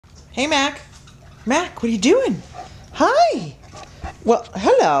Hey, Mac. Mac, what are you doing? Hi. Well,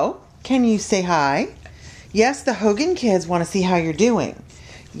 hello. Can you say hi? Yes, the Hogan kids want to see how you're doing.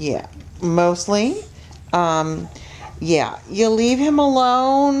 Yeah, mostly. Yeah, you leave him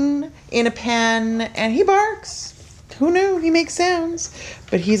alone in a pen and he barks. Who knew? He makes sounds.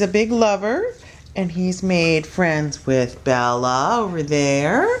 But he's a big lover and he's made friends with Bella over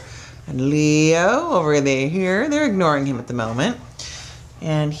there and Leo over there here. They're ignoring him at the moment.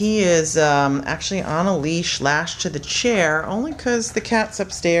 And he is actually on a leash lashed to the chair only because the cat's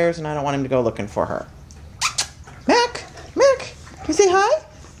upstairs and I don't want him to go looking for her. Mac, can you say hi?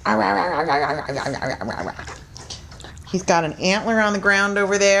 He's got an antler on the ground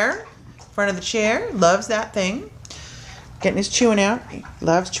over there in front of the chair. Loves that thing. Getting his chewing out. He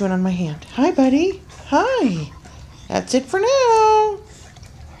loves chewing on my hand. Hi, buddy. Hi. That's it for now.